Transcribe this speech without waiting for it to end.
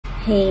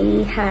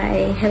Hey,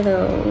 hi,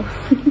 hello.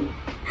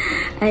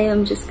 I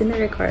am just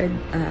gonna record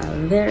a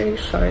very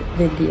short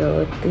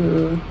video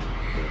to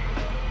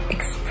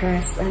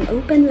express an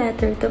open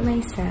letter to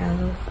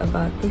myself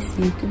about this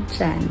YouTube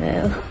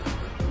channel.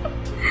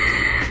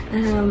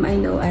 I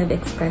know I've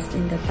expressed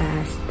in the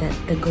past that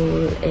the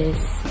goal is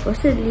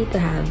supposedly to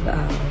have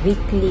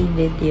weekly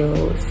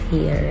videos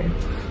here,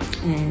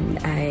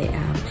 and I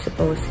am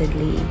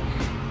supposedly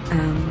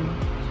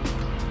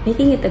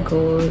making it a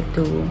goal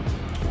to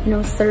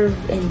serve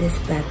in this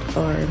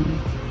platform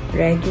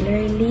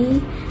regularly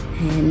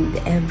and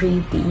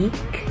every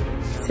week,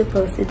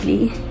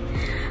 supposedly.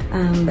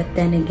 But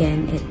then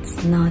again, it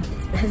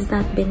has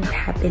not been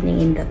happening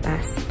in the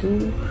past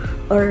 2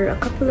 or a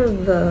couple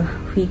of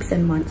weeks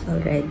and months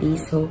already.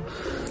 So,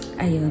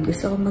 ayun,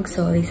 gusto ko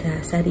mag-sorry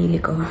sa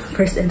sarili ko,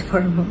 first and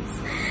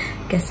foremost,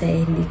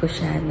 kasi hindi ko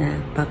siya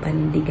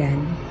napapanindigan.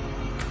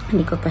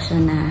 Hindi ko pa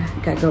siya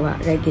nagagawa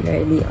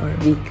regularly or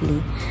weekly.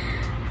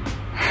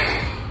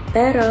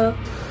 Pero,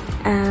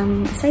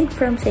 aside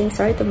from saying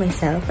sorry to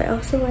myself, I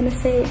also want to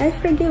say I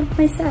forgive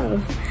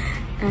myself.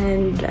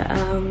 And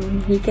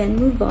we can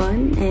move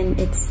on, and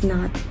it's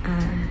not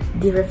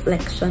the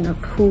reflection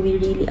of who we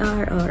really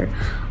are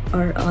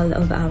or all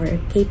of our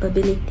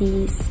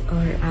capabilities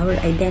or our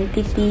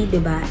identity,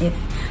 diba? If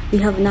we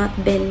have not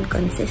been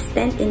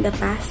consistent in the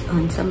past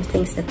on some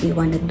things that we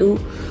want to do,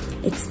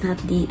 it's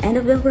not the end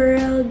of the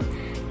world,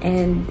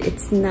 and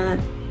it's not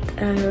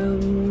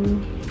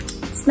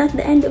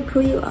the end of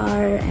who you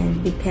are,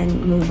 and we can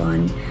move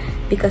on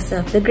because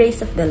of the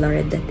grace of the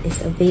Lord that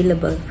is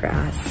available for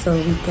us. So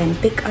we can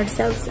pick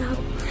ourselves up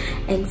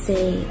and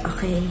say,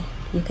 okay,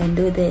 you can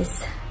do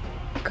this,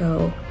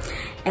 go.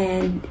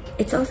 And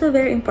it's also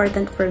very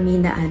important for me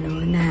na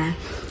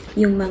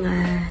yung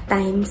mga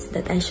times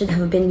that I should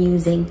have been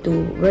using to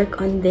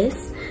work on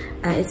this,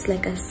 it's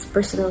like a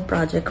personal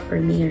project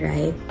for me,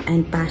 right?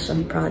 And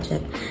passion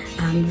project.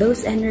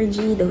 Those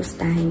energy, those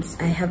times,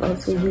 I have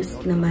also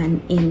used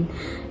naman in,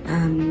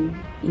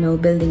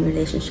 building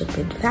relationship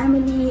with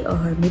family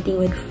or meeting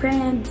with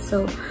friends.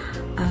 So,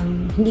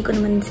 hindi ko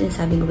naman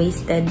sinasabing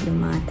wasted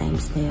yung mga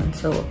times na yun.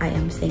 So, I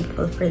am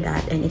thankful for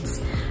that, and it's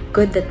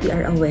good that we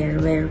are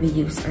aware where we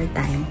use our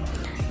time.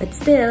 But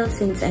still,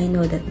 since I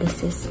know that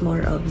this is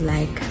more of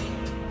like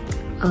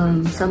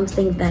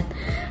something that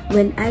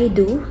when I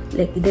do,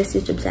 like this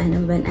YouTube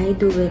channel, when I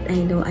do it,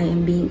 I know I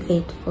am being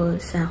faithful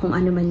sa kung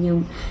ano man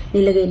yung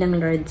nilagay ng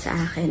Lord sa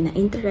akin na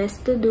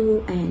interest to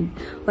do, and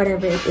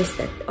whatever it is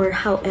that, or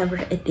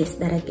however it is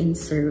that I can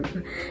serve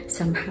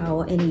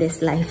somehow in this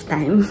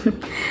lifetime.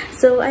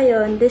 So,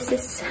 ayun, this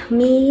is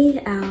me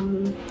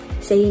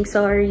saying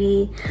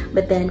sorry,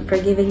 but then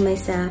forgiving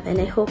myself, and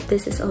I hope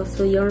this is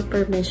also your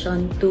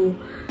permission to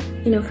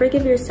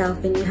forgive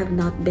yourself when you have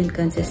not been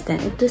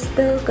consistent, and to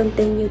still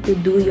continue to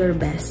do your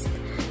best.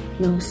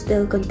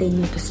 Still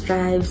continue to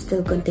strive,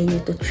 still continue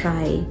to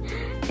try.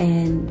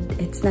 And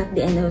it's not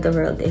the end of the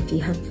world if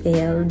you have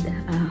failed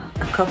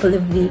a couple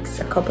of weeks,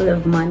 a couple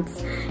of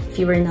months,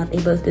 if you were not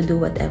able to do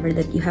whatever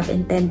that you have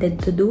intended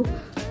to do.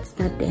 It's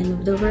not the end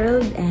of the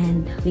world,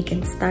 and we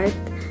can start,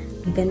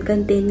 we can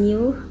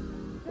continue,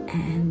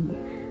 and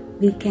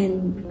we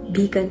can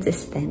be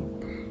consistent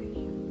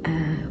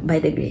by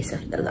the grace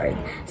of the Lord.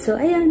 So,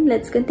 ayan,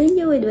 let's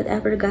continue with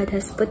whatever God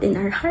has put in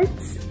our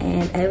hearts,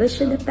 and I wish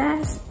you the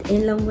best.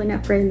 In lang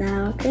muna for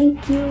now. Thank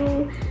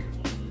you.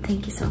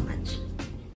 Thank you so much.